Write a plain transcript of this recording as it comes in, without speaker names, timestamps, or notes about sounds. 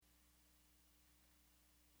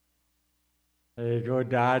There you go,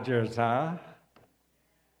 Dodgers, huh?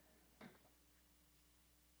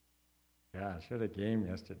 Yeah, I should have game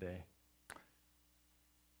yesterday. I'd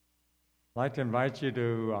like to invite you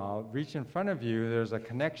to reach in front of you. There's a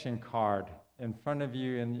connection card in front of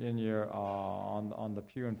you in your on the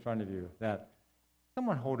pew in front of you. That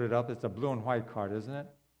someone hold it up. It's a blue and white card, isn't it?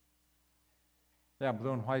 Yeah,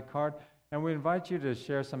 blue and white card. And we invite you to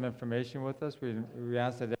share some information with us. We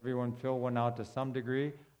ask that everyone fill one out to some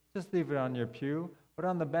degree. Just leave it on your pew. But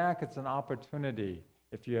on the back, it's an opportunity.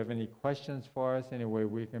 If you have any questions for us, any way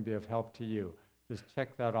we can be of help to you, just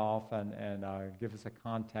check that off and give us a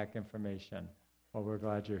contact information. Well, we're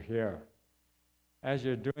glad you're here. As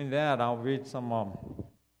you're doing that, I'll read some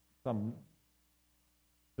little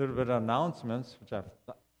bit of announcements, which I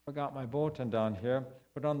forgot my bulletin down here.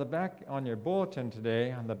 But on the back, on your bulletin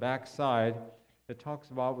today, on the back side, it talks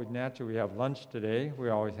about we have lunch today. We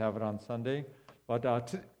always have it on Sunday. But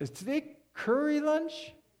is today curry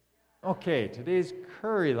lunch? Okay, today's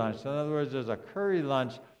curry lunch. In other words, there's a curry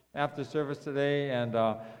lunch after service today, and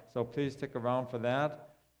so please stick around for that.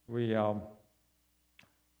 You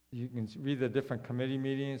can read the different committee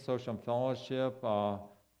meetings, social and fellowship.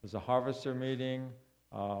 There's a harvester meeting.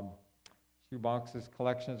 Shoe boxes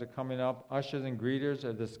collections are coming up. Ushers and greeters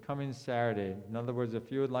are this coming Saturday. In other words,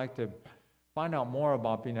 if you would like to find out more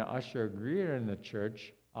about being an usher or greeter in the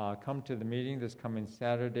church, come to the meeting this coming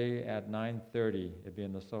Saturday at 9:30. It'll be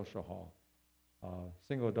in the social hall.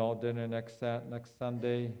 Single adult dinner next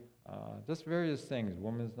Sunday. Just various things.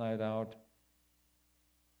 Women's night out.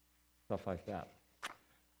 Stuff like that.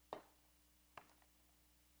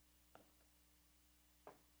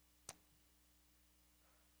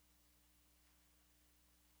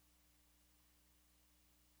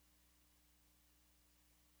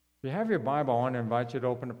 If you have your Bible, I want to invite you to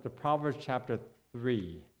open up to Proverbs chapter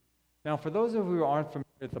 3. Now, for those of you who aren't familiar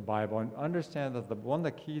with the Bible, and understand that one of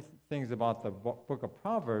the key things about the book of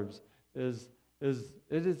Proverbs is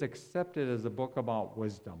it is accepted as a book about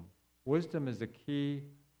wisdom. Wisdom is the key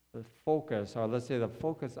focus, or let's say the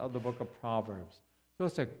focus of the book of Proverbs. So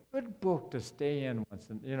it's a good book to stay in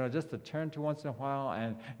once, just to turn to once in a while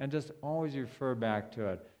and just always refer back to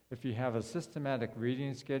it. If you have a systematic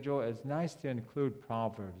reading schedule, it's nice to include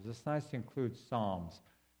Proverbs. It's nice to include Psalms.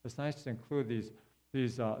 It's nice to include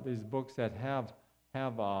these books that have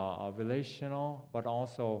a relational, but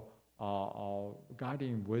also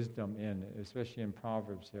guiding wisdom in, especially in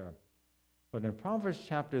Proverbs here. But in Proverbs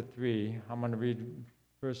chapter 3, I'm going to read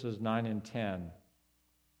verses 9 and 10.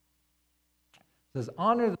 It says,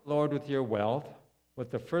 "Honor the Lord with your wealth,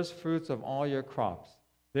 with the first fruits of all your crops.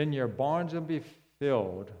 Then your barns will be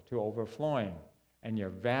filled to overflowing, and your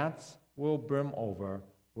vats will brim over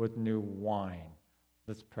with new wine."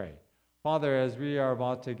 Let's pray. Father, as we are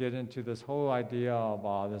about to get into this whole idea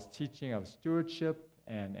of this teaching of stewardship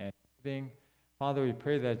and giving, Father, we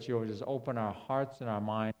pray that you'll just open our hearts and our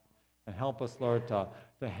minds and help us, Lord, to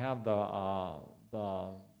have the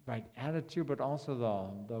right attitude, but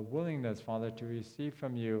also the willingness, Father, to receive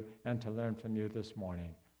from you and to learn from you this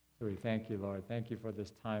morning. So we thank you, Lord. Thank you for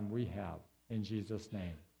this time we have. In Jesus'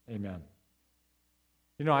 name, amen.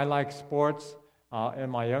 I like sports. In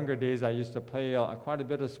my younger days, I used to play quite a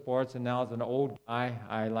bit of sports, and now as an old guy,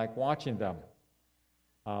 I like watching them.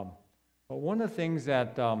 But one of the things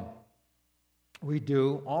that we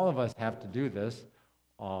do, all of us have to do this,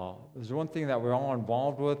 there's one thing that we're all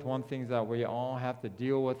involved with, one thing that we all have to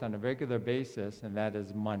deal with on a regular basis, and that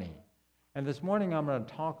is money. And this morning, I'm going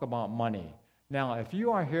to talk about money. Now, if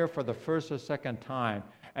you are here for the first or second time,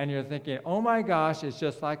 and you're thinking, oh my gosh, it's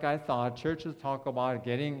just like I thought, churches talk about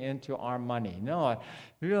getting into our money. No,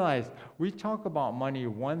 realize we talk about money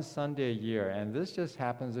one Sunday a year, and this just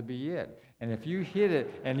happens to be it. And if you hit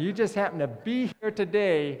it, and you just happen to be here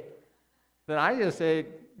today, then I just say,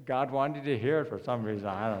 God wanted you to hear it for some reason,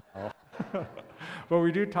 I don't know. But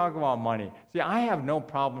we do talk about money. See, I have no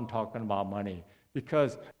problem talking about money,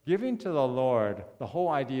 because giving to the Lord, the whole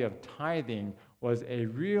idea of tithing was a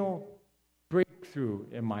real breakthrough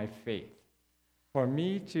in my faith. For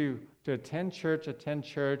me to attend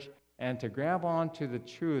church, and to grab on to the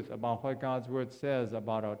truth about what God's Word says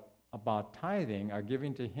about tithing or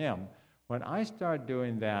giving to Him, when I started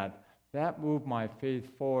doing that, that moved my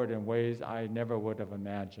faith forward in ways I never would have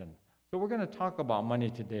imagined. So we're going to talk about money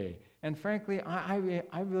today. And frankly, I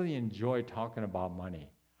really enjoy talking about money.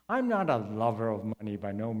 I'm not a lover of money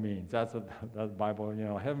by no means. That's the Bible,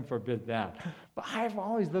 heaven forbid that. But I've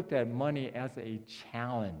always looked at money as a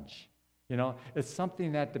challenge. It's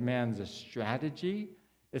something that demands a strategy.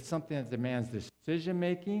 It's something that demands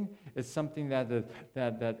decision-making. It's something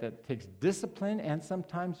that takes discipline and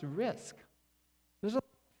sometimes risk. There's a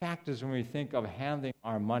factors when we think of handling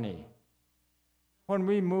our money. When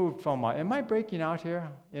we moved from, am I breaking out here,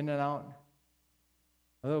 in and out?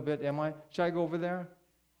 A little bit, am I? Should I go over there?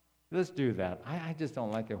 Let's do that. I just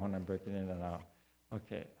don't like it when I'm breaking in and out.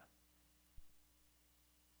 Okay.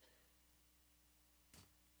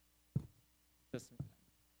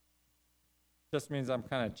 Just means I'm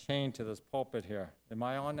kind of chained to this pulpit here. Am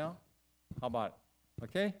I on now? How about,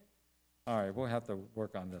 okay? All right, we'll have to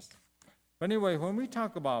work on this. But anyway, when we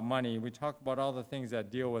talk about money, we talk about all the things that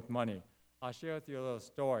deal with money. I'll share with you a little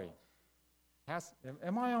story.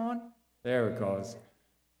 Am I on? There it goes.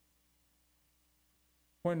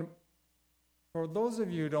 For those of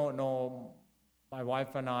you who don't know, my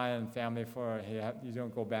wife and I and family, you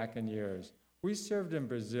don't go back in years. We served in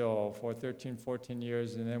Brazil for 13, 14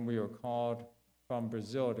 years, and then we were called from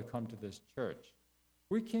Brazil to come to this church.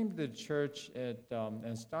 We came to the church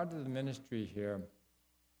and started the ministry here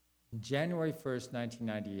January 1st,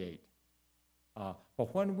 1998.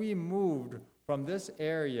 But when we moved from this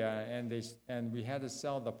area and we had to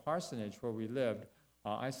sell the parsonage where we lived,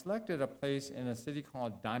 I selected a place in a city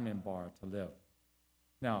called Diamond Bar to live.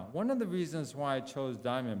 Now, one of the reasons why I chose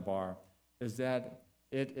Diamond Bar is that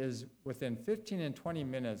it is within 15 and 20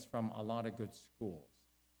 minutes from a lot of good schools.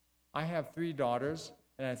 I have 3 daughters,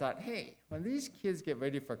 and I thought, hey, when these kids get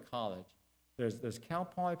ready for college, there's Cal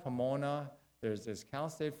Poly Pomona, there's Cal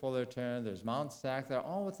State Fullerton, there's Mount SAC, they're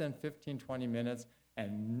all within 15, 20 minutes,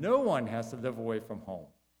 and no one has to live away from home.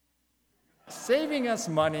 Saving us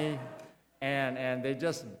money, and they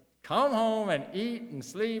just come home and eat and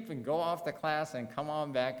sleep and go off to class and come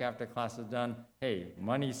on back after class is done. Hey,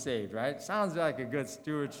 money saved, right? Sounds like a good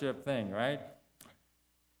stewardship thing, right?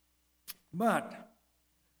 But,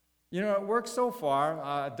 it works so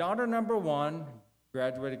far. Daughter number 1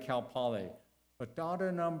 graduated Cal Poly, but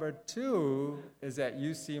daughter number 2 is at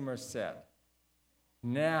UC Merced.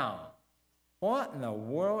 Now, what in the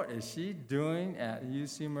world is she doing at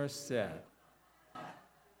UC Merced?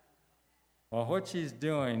 Well, what she's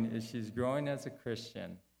doing is she's growing as a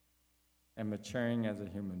Christian and maturing as a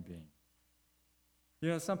human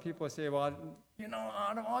being. Some people say, well,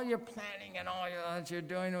 out of all your planning and all that you're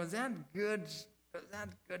doing, was that good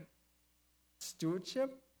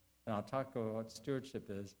stewardship? And I'll talk about what stewardship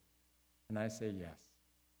is. And I say yes.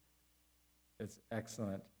 It's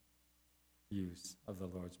excellent use of the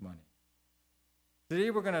Lord's money.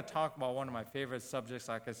 Today we're going to talk about one of my favorite subjects,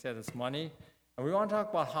 like I said, is money. And we want to talk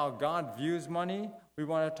about how God views money. We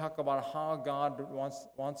want to talk about how God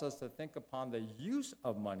wants us to think upon the use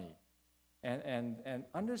of money. And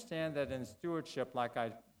understand that in stewardship, like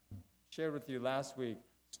I shared with you last week,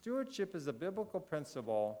 stewardship is a biblical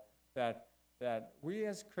principle that we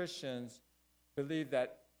as Christians believe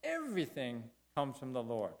that everything comes from the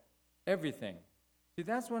Lord. Everything. See,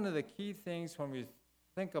 that's one of the key things when we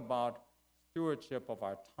think about stewardship of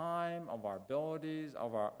our time, of our abilities,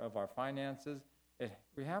 of our finances.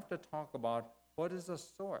 We have to talk about what is the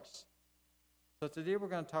source. So today we're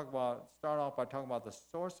going to start off by talking about the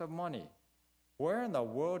source of money. Where in the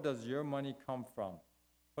world does your money come from?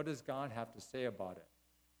 What does God have to say about it?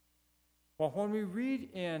 Well, when we read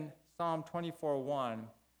in Psalm 24:1,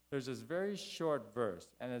 there's this very short verse,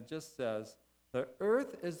 and it just says, "The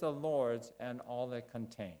earth is the Lord's and all it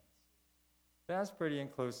contains." That's pretty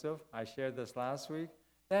inclusive. I shared this last week.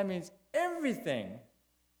 That means everything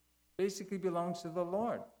basically belongs to the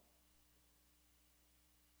Lord.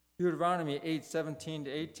 Deuteronomy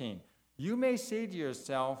 8:17-18. You may say to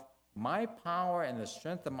yourself, my power and the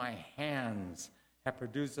strength of my hands have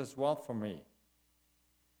produced this wealth for me.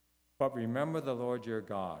 But remember the Lord your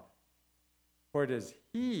God, for it is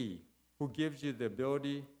He who gives you the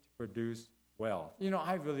ability to produce wealth.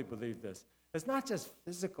 I really believe this. It's not just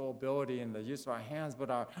physical ability and the use of our hands, but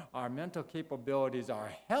our mental capabilities, our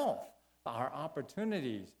health, our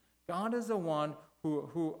opportunities. God is the one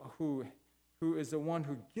who is the one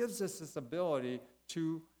who gives us this ability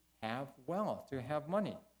to have wealth, to have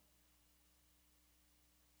money.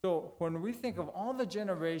 So when we think of all the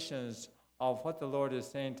generations of what the Lord is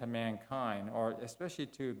saying to mankind, or especially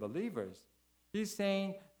to believers, He's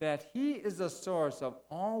saying that He is the source of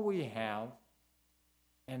all we have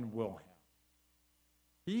and will have.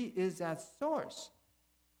 He is that source.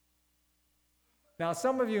 Now,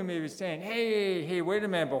 some of you may be saying, hey, wait a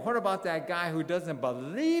minute, but what about that guy who doesn't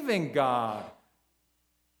believe in God?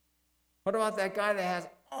 What about that guy that has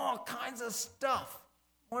all kinds of stuff,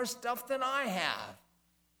 more stuff than I have?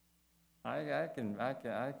 I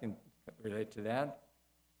can relate to that.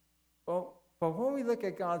 Well, but when we look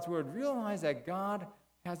at God's word, realize that God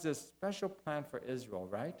has this special plan for Israel,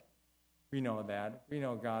 right? We know that. We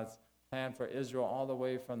know God's plan for Israel all the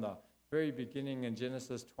way from the very beginning in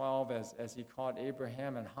Genesis 12 as he called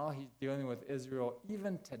Abraham and how he's dealing with Israel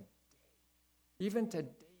even today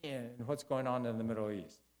in what's going on in the Middle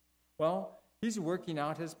East. Well, he's working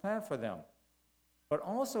out his plan for them. But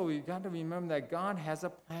also, we've got to remember that God has a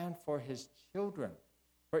plan for his children,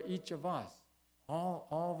 for each of us, all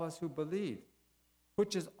of us who believe,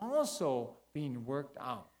 which is also being worked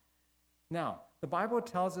out. Now, the Bible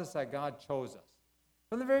tells us that God chose us.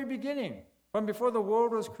 From the very beginning, from before the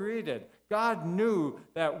world was created, God knew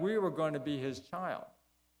that we were going to be his child.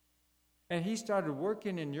 And he started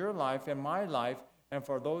working in your life, in my life, and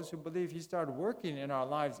for those who believe, he started working in our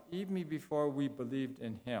lives even before we believed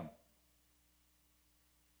in him.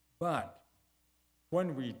 But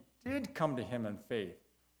when we did come to him in faith,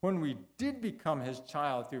 when we did become his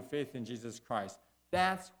child through faith in Jesus Christ,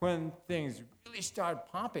 that's when things really started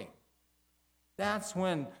popping. That's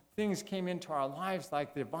when things came into our lives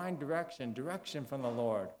like divine direction from the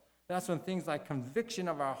Lord. That's when things like conviction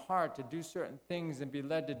of our heart to do certain things and be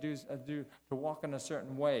led to walk in a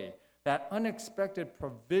certain way. That unexpected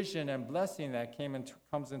provision and blessing that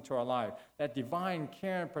comes into our life, that divine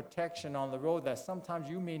care and protection on the road that sometimes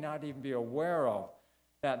you may not even be aware of,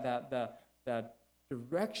 that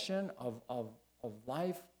direction of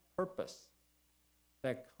life purpose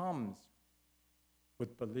that comes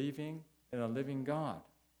with believing in a living God.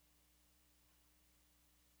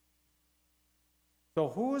 So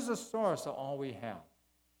who is the source of all we have?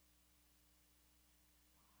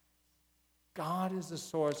 God is the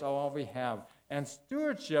source of all we have. And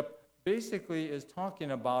stewardship basically is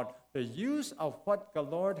talking about the use of what the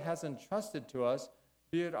Lord has entrusted to us,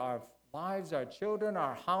 be it our lives, our children,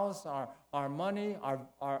 our house, our money,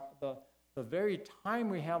 the very time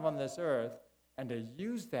we have on this earth, and to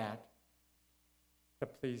use that to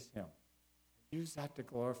please him. Use that to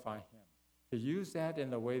glorify him. To use that in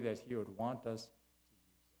the way that he would want us to use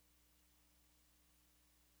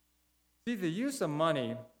it. See, the use of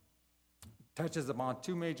money touches upon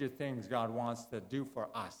two major things God wants to do for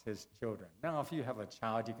us, his children. Now, if you have a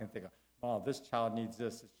child, you can think of, oh, this child needs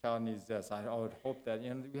this child needs this. I would hope that,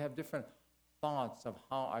 we have different thoughts of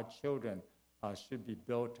how our children should be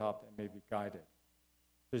built up and maybe guided.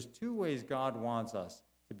 There's two ways God wants us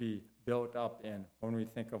to be built up in when we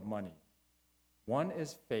think of money. One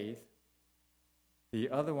is faith. The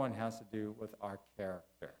other one has to do with our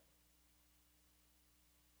character.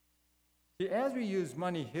 See, as we use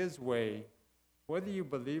money his way, whether you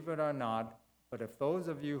believe it or not, but if those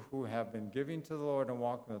of you who have been giving to the Lord and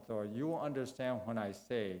walking with the Lord, you will understand when I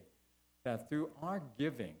say that through our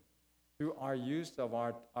giving, through our use of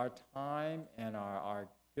our time and our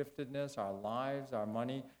giftedness, our lives, our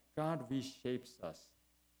money, God reshapes us.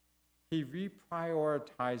 He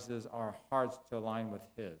reprioritizes our hearts to align with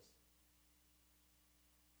his.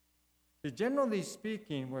 See, generally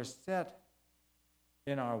speaking, we're set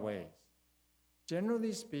in our ways.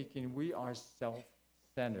 Generally speaking, we are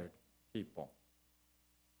self-centered people.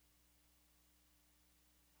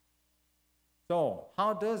 So,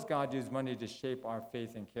 how does God use money to shape our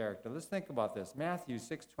faith and character? Let's think about this. Matthew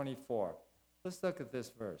 6:24. Let's look at this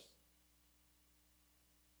verse.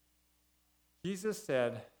 Jesus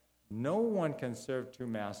said, "No one can serve two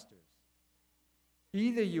masters.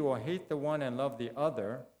 Either you will hate the one and love the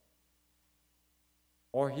other,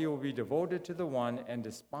 or he will be devoted to the one and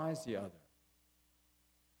despise the other.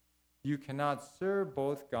 You cannot serve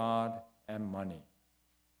both God and money."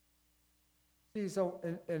 See, so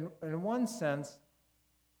in one sense,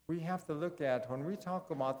 we have to look at, when we talk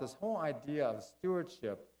about this whole idea of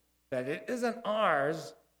stewardship, that it isn't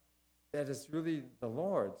ours, that it's really the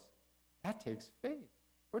Lord's, that takes faith.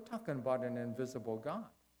 We're talking about an invisible God.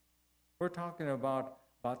 We're talking about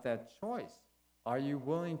that choice. Are you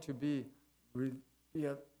willing to be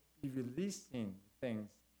releasing things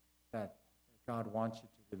that God wants you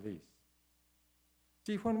to release?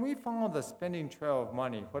 See, when we follow the spending trail of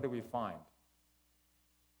money, what do we find?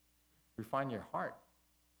 We find your heart.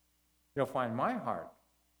 You'll find my heart.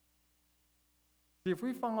 See, if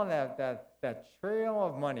we follow that trail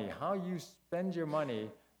of money, how you spend your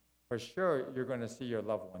money, for sure you're going to see your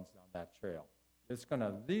loved ones on that trail. It's going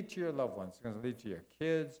to lead to your loved ones. It's going to lead to your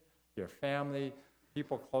kids, your family,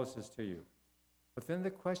 people closest to you. But then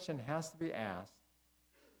the question has to be asked,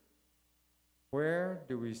 where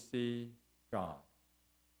do we see God?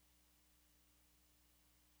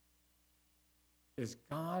 Is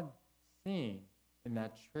God seen in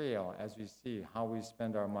that trail as we see how we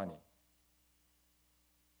spend our money?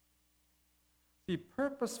 See,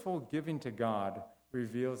 purposeful giving to God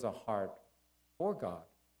reveals a heart for God,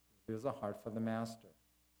 reveals a heart for the Master.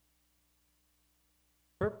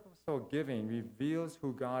 Purposeful giving reveals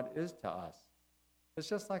who God is to us. It's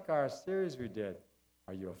just like our series we did.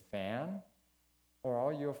 Are you a fan or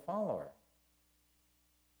are you a follower?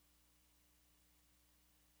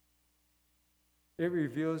 It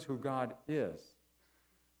reveals who God is.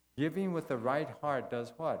 Giving with the right heart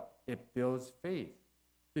does what? It builds faith.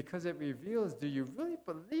 Because it reveals, do you really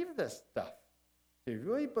believe this stuff? Do you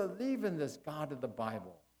really believe in this God of the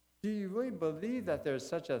Bible? Do you really believe that there's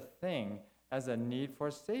such a thing as a need for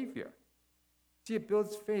a Savior? See, it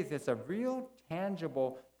builds faith. It's a real,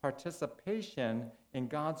 tangible participation in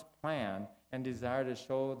God's plan and desire to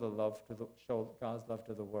show God's love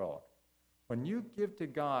to the world. When you give to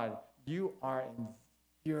God, you're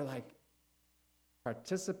like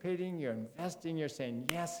participating, you're investing, you're saying,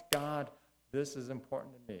 yes, God, this is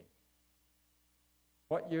important to me.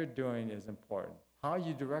 What you're doing is important. How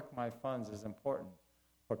you direct my funds is important.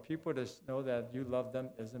 For people to know that you love them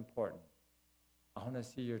is important. I want to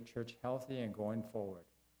see your church healthy and going forward.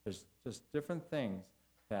 There's just different things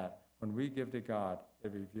that when we give to God,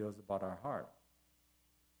 it reveals about our heart.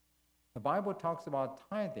 The Bible talks about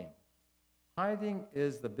tithing. Tithing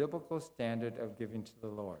is the biblical standard of giving to the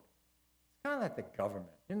Lord. It's kind of like the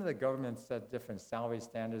government. You know, the government set different salary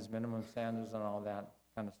standards, minimum standards, and all that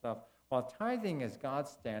kind of stuff. Well, tithing is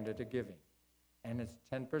God's standard of giving, and it's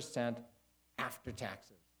 10% after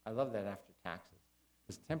taxes. I love that, after taxes.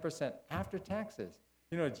 It's 10% after taxes.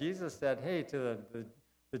 You know, Jesus said, hey, to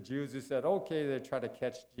the Jews who said, okay, they try to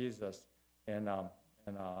catch Jesus in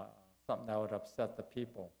something that would upset the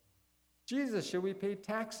people. Jesus, should we pay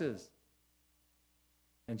taxes?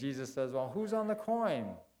 And Jesus says, well, who's on the coin?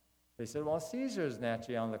 They said, well, Caesar's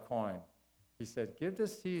naturally on the coin. He said, give to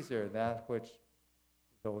Caesar that which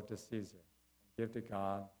is owed to Caesar. Give to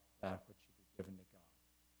God that which should be given to God.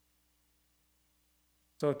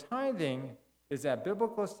 So tithing is that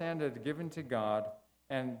biblical standard given to God,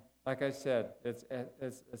 and like I said, it's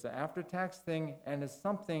an after-tax thing, and it's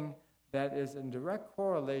something that is in direct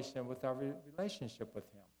correlation with our relationship with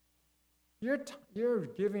Him. Your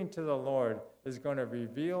giving to the Lord is going to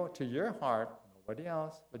reveal to your heart, nobody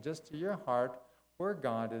else, but just to your heart, where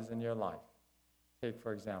God is in your life. Take,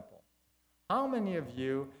 for example, how many of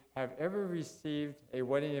you have ever received a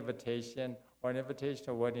wedding invitation or an invitation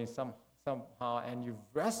to a wedding somehow, and you've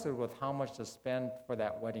wrestled with how much to spend for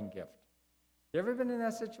that wedding gift? You ever been in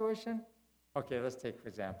that situation? Okay, let's take, for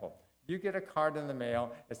example, you get a card in the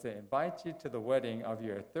mail. It's to invite you to the wedding of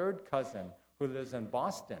your third cousin who lives in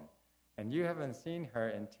Boston, and you haven't seen her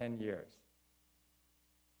in 10 years.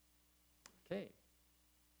 Okay.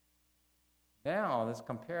 Now, let's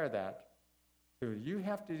compare that to you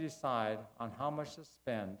have to decide on how much to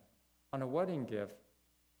spend on a wedding gift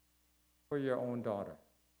for your own daughter.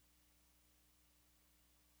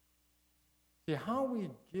 See, how we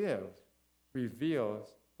give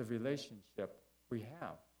reveals the relationship we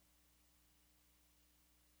have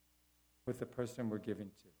with the person we're giving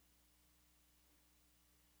to.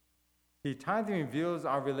 See, tithing reveals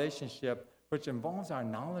our relationship, which involves our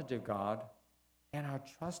knowledge of God and our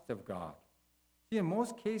trust of God. See, in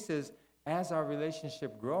most cases, as our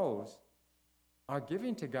relationship grows, our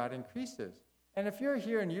giving to God increases. And if you're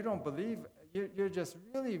here and you don't believe, you're just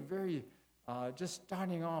really very just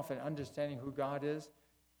starting off and understanding who God is,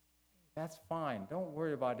 that's fine. Don't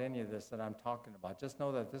worry about any of this that I'm talking about. Just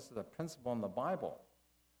know that this is a principle in the Bible.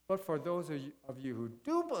 But for those of you who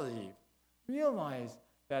do believe, realize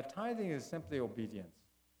that tithing is simply obedience.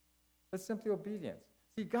 It's simply obedience.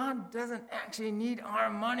 See, God doesn't actually need our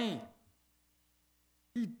money.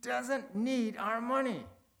 He doesn't need our money.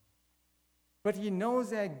 But He knows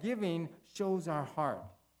that giving shows our heart.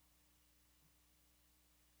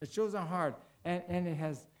 It shows our heart. And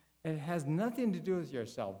it has nothing to do with your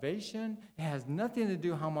salvation. It has nothing to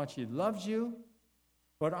do how much He loves you.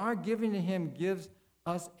 But our giving to Him gives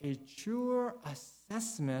us a truer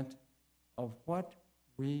assessment of what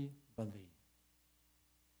we believe.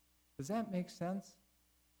 Does that make sense?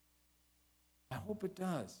 I hope it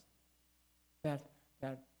does. That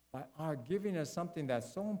by our giving us something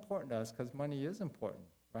that's so important to us, because money is important,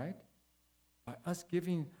 right? By us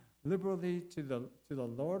giving liberally to the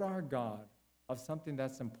Lord our God of something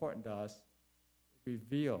that's important to us, it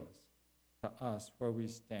reveals to us where we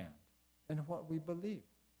stand and what we believe.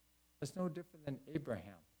 It's no different than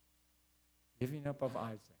Abraham giving up of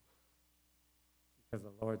Isaac, because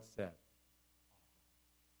the Lord said.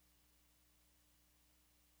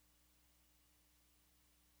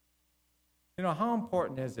 You know, how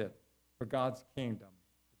important is it for God's kingdom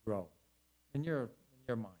to grow in your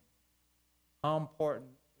mind? How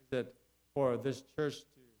important is it for this church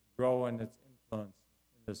to grow in its influence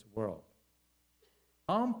in this world?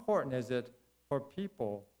 How important is it for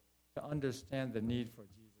people to understand the need for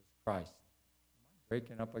Jesus Christ?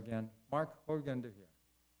 breaking up again. Mark, what are we going to do here?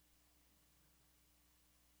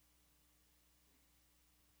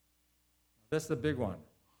 This is the big one.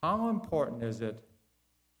 How important is it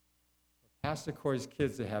for Pastor Corey's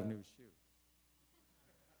kids to have new shoes?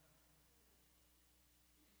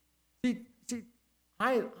 See,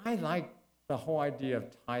 I like the whole idea of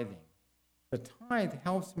tithing. The tithe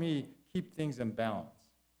helps me keep things in balance.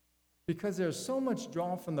 Because there's so much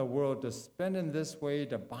drawn from the world to spend in this way,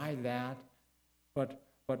 to buy that.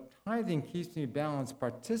 But tithing keeps me balanced,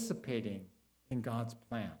 participating in God's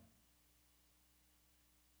plan.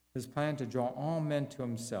 His plan to draw all men to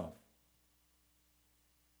himself.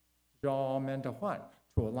 Draw all men to what?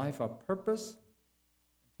 To a life of purpose,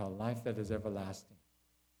 to a life that is everlasting.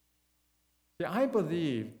 See, I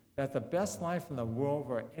believe that the best life in the world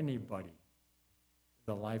for anybody is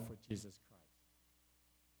the life with Jesus Christ.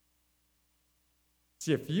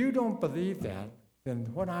 See, if you don't believe that, then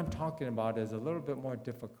what I'm talking about is a little bit more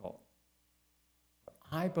difficult.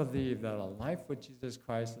 I believe that a life with Jesus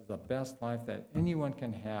Christ is the best life that anyone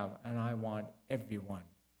can have, and I want everyone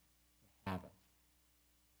to have it.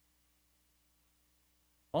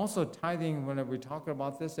 Also, tithing, when we talk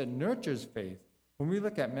about this, it nurtures faith. When we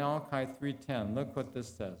look at Malachi 3:10, look what this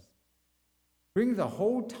says. Bring the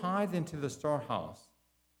whole tithe into the storehouse,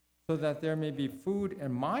 so that there may be food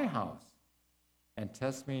in my house, and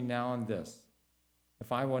test me now in this,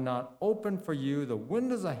 if I will not open for you the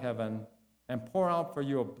windows of heaven and pour out for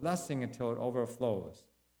you a blessing until it overflows.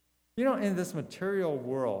 You know, in this material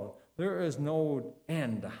world, there is no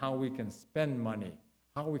end to how we can spend money,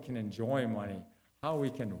 how we can enjoy money, how we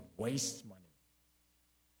can waste money.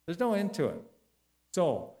 There's no end to it.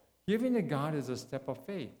 So, giving to God is a step of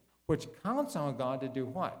faith, which counts on God to do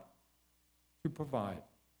what? To provide,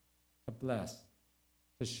 to bless,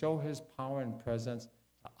 to show his power and presence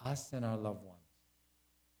to us and our loved ones.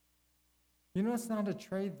 You know, it's not a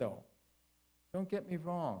trade, though. Don't get me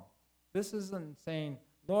wrong. This isn't saying,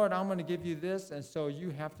 Lord, I'm going to give you this, and so you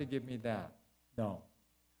have to give me that. No.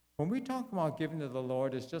 When we talk about giving to the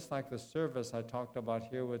Lord, it's just like the service I talked about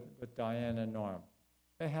here with Diane and Norm.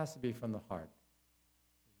 It has to be from the heart.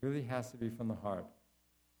 It really has to be from the heart.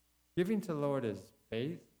 Giving to the Lord is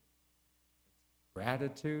faith, it's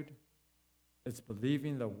gratitude, it's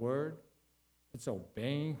believing the word, it's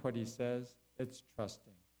obeying what he says, it's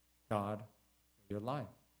trusting God for your life.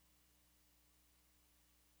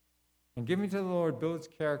 And giving to the Lord builds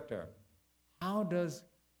character. How does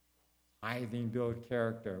tithing build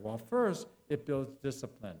character? Well, first, it builds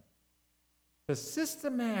discipline. To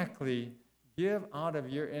systematically give out of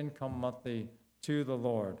your income monthly to the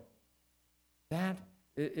Lord.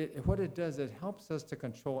 What it does, it helps us to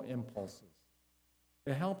control impulses.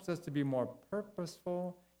 It helps us to be more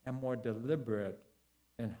purposeful and more deliberate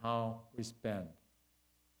in how we spend.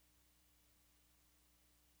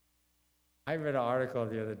 I read an article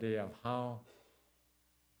the other day of how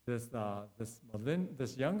this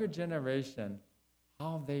younger generation,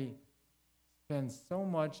 how they spend so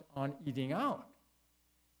much on eating out.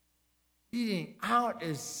 Eating out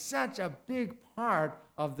is such a big part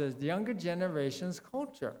of the younger generation's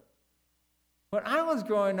culture. When I was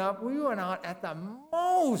growing up, we went out at the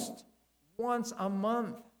most once a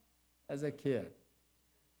month as a kid.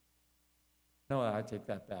 No, I take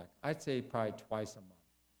that back. I'd say probably twice a month.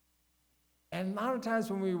 And a lot of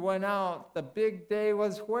times when we went out, the big day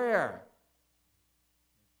was where?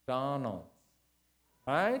 McDonald's.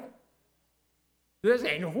 Right? They're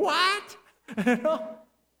saying, what?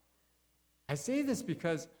 I say this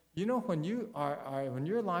because, you know, when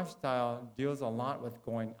your lifestyle deals a lot with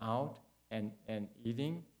going out and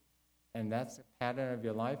eating, and that's a pattern of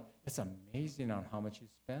your life, it's amazing on how much you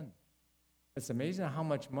spend. It's amazing how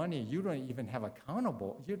much money you don't even have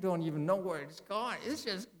accountable. You don't even know where it's gone. It's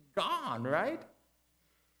just gone, right?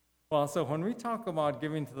 Well, so when we talk about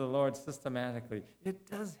giving to the Lord systematically, it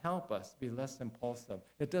does help us be less impulsive.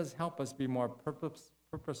 It does help us be more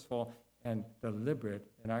purposeful and deliberate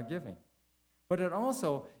in our giving. But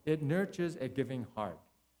it nurtures a giving heart.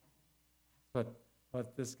 But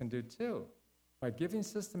what this can do too, by giving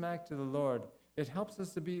systematic to the Lord, it helps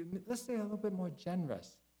us to be, let's say, a little bit more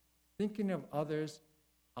generous, thinking of others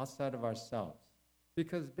outside of ourselves.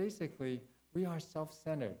 Because basically, we are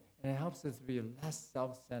self-centered, and it helps us to be less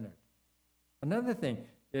self-centered. Another thing,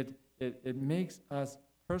 it makes us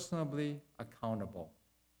personally accountable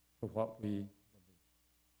for what we believe.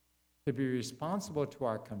 To be responsible to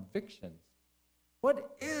our convictions.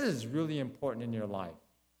 What is really important in your life?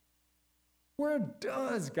 Where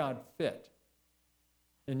does God fit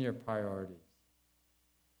in your priorities?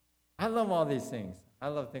 I love all these things. I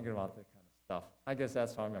love thinking about that kind of stuff. I guess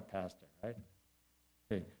that's why I'm a pastor, right?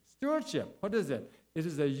 Okay. Stewardship, what is it? It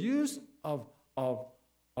is a use of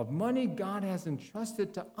money God has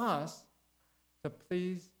entrusted to us to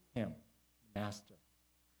please him, Master.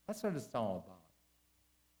 That's what it's all about.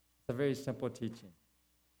 It's a very simple teaching.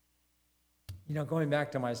 Going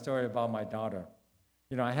back to my story about my daughter,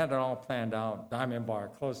 I had it all planned out. Diamond Bar,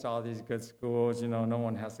 close to all these good schools. No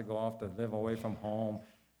one has to go off to live away from home.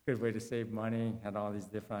 Good way to save money. Had all these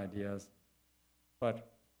different ideas. But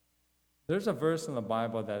there's a verse in the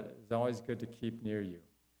Bible that is always good to keep near you,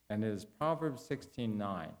 and it is Proverbs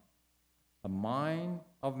 16:9. The mind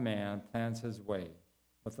of man plans his way,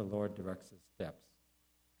 but the Lord directs his steps.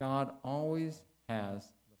 God always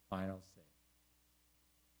has the final say.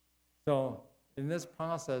 So in this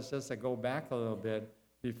process, just to go back a little bit,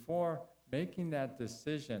 before making that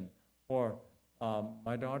decision for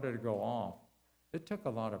my daughter to go off, it took a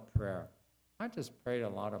lot of prayer. I just prayed a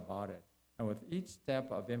lot about it. And with each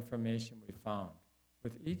step of information we found,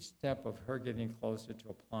 with each step of her getting closer to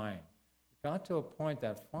applying, it got to a point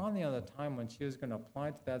that finally on the time when she was going to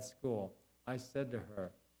apply to that school, I said to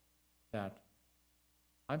her that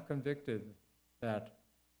I'm convicted that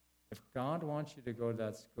if God wants you to go to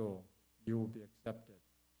that school, you will be accepted.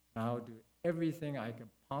 And I will do everything I can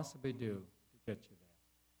possibly do to get you there.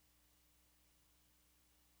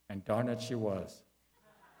 And darn it, she was.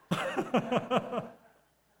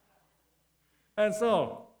 And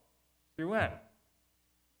so she went.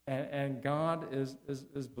 And God is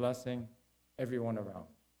blessing everyone around.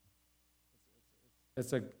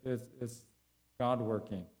 It's God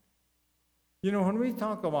working. When we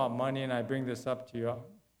talk about money, and I bring this up to you,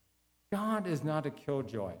 God is not a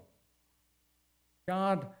killjoy.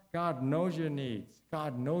 God knows your needs.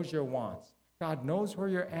 God knows your wants. God knows where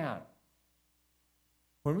you're at.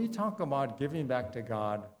 When we talk about giving back to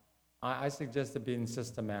God, I suggest it being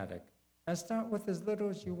systematic. And start with as little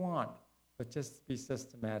as you want, but just be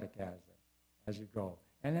systematic as you go.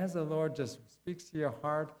 And as the Lord just speaks to your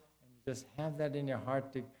heart, and you just have that in your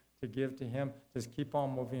heart to give to him, just keep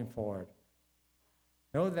on moving forward.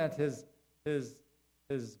 Know that his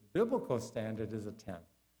biblical standard is a 10.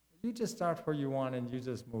 You just start where you want and you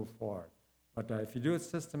just move forward. But if you do it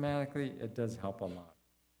systematically, it does help a lot.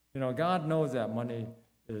 God knows that money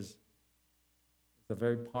is a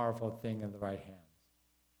very powerful thing in the right hands.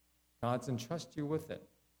 God's entrusted you with it.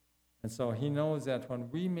 And so he knows that when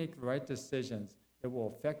we make the right decisions, it will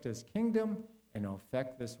affect his kingdom and it will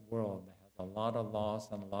affect this world that has a lot of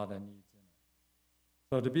loss and a lot of needs in it.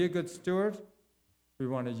 So to be a good steward, we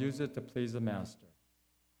want to use it to please the Master.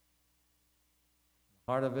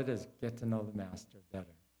 Part of it is get to know the Master better.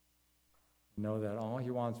 Know that all he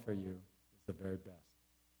wants for you is the very best.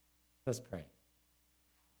 Let's pray.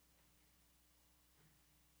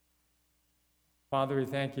 Father, we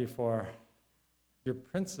thank you for your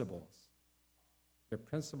principles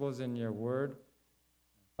in your word.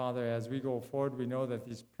 Father, as we go forward, we know that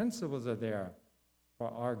these principles are there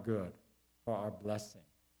for our good, for our blessing.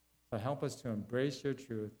 So help us to embrace your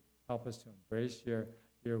truth. Help us to embrace your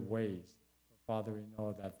ways. Father, we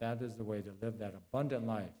know that is the way to live that abundant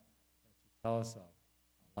life that you tell us of,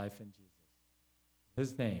 life in Jesus. In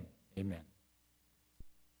his name, amen.